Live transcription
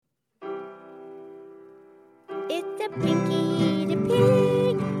It's the Pinkie the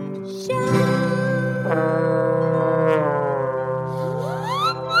Pig Show.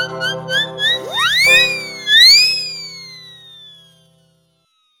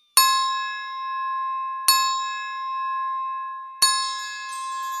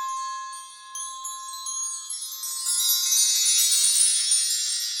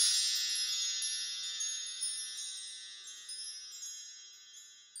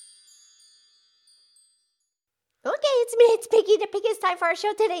 Okay, it's Pinkie the Pig. It's time for our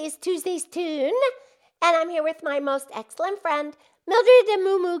show. Today is Tuesday's Tune, and I'm here with my most excellent friend, Mildred the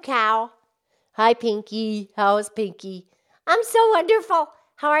Moo Moo Cow. Hi, Pinkie. How is Pinkie? I'm so wonderful.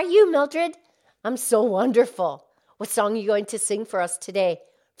 How are you, Mildred? I'm so wonderful. What song are you going to sing for us today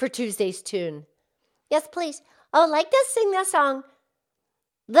for Tuesday's Tune? Yes, please. I would like to sing the song.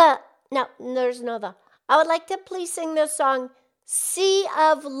 I would like to please sing the song, Sea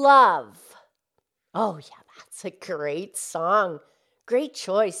of Love. Oh, yeah, that's a great song. Great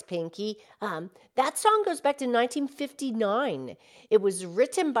choice, Pinkie. That song goes back to 1959. It was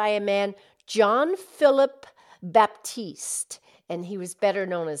written by a man, John Philip Baptiste, and he was better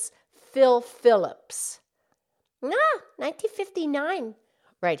known as Phil Phillips. 1959.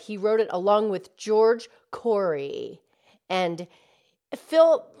 Right, he wrote it along with George Corey. And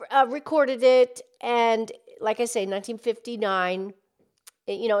Phil recorded it, and like I say, 1959,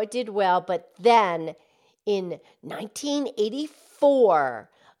 it did well. But then in 1984,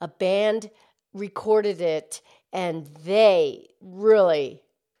 a band recorded it, and they really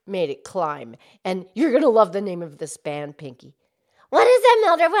made it climb. And you're going to love the name of this band, Pinkie. What is it,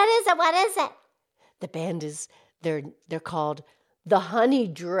 Mildred? What is it? The band is, they're called the Honey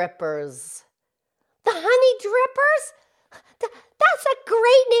Drippers. The Honey Drippers? That's a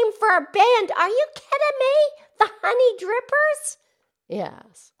great name for a band. Are you kidding me? The Honey Drippers?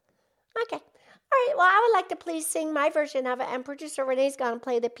 Yes. Okay. All right. Well, I would like to please sing my version of it, and producer Renee's going to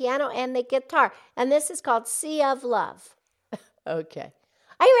play the piano and the guitar. And this is called Sea of Love. Okay.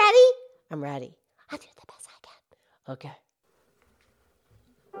 Are you ready? I'm ready. I'll do the best I can. Okay.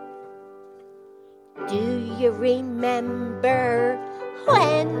 Do you remember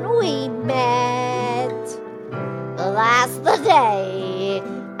when we met? Last the day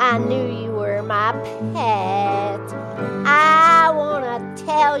I knew you were my pet. I want to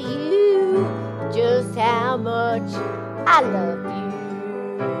tell you just how much I love you.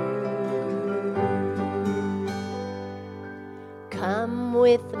 Come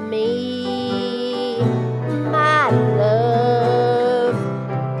with me, my love,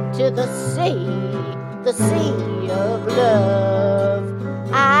 to the sea of love.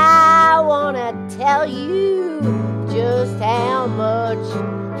 I want to tell you just how much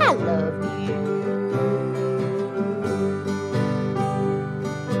I love you.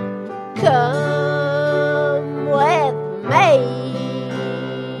 Come with me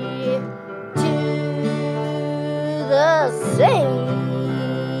to the sea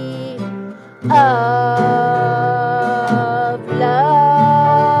of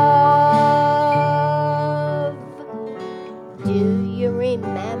love. Do you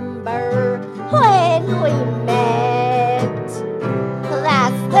remember when we met?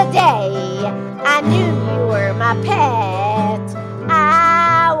 That's the day I knew you were my pet.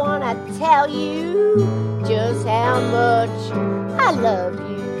 I want to tell you just how much I love you.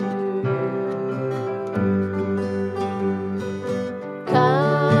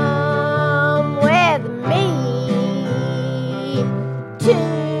 Come with me to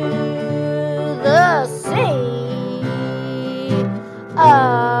the sea of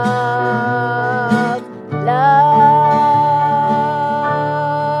love.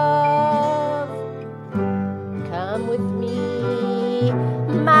 Come with me,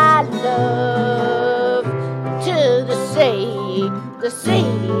 my love, to the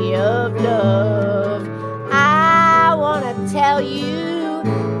sea of love. I want to tell you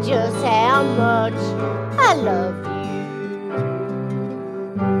just how much I love you.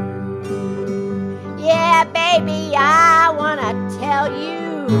 Yeah, baby, I want to tell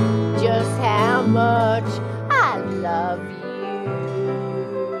you just how much I love you.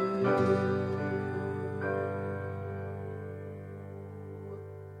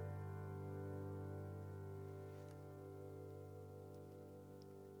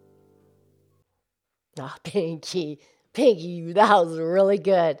 Oh, Pinkie, that was really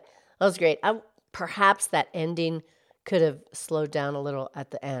good. That was great. Perhaps that ending could have slowed down a little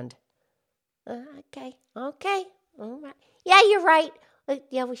at the end. Okay. All right. Yeah, you're right.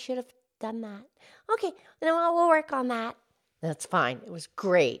 Yeah, we should have done that. Okay, then we'll work on that. That's fine. It was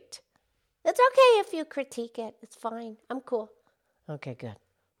great. It's okay if you critique it. It's fine. I'm cool. Okay, good.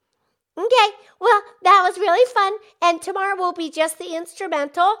 Okay, well, that that was really fun. And tomorrow will be just the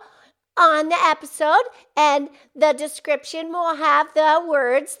instrumental on the episode. And the description will have the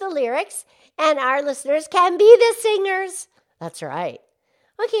words, the lyrics. And our listeners can be the singers. That's right.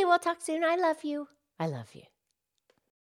 Okay, we'll talk soon. I love you. I love you.